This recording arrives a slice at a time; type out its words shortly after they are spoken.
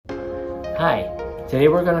Hi, today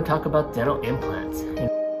we're going to talk about dental implants.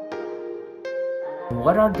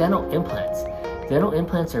 What are dental implants? Dental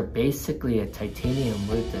implants are basically a titanium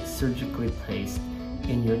root that's surgically placed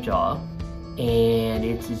in your jaw, and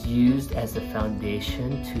it is used as a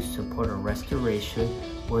foundation to support a restoration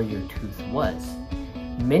where your tooth was.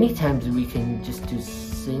 Many times we can just do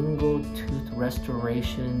single tooth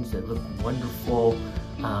restorations that look wonderful,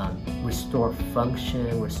 restore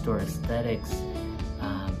function, restore aesthetics,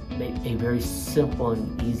 a very simple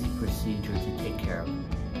and easy procedure to take care of.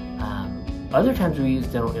 Other times we use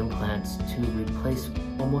dental implants to replace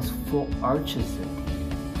almost full arches of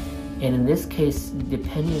teeth. And in this case,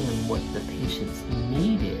 depending on what the patient's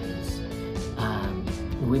need is,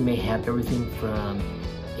 we may have everything from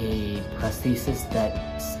a prosthesis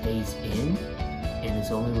that stays in and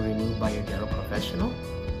is only removed by your dental professional,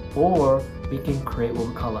 or we can create what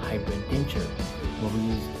we call a hybrid denture, where we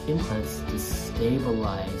use implants to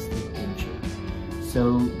stabilize the denture.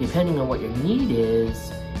 So depending on what your need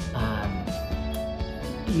is,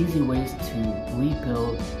 easy ways to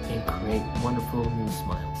rebuild and create wonderful new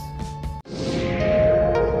smiles.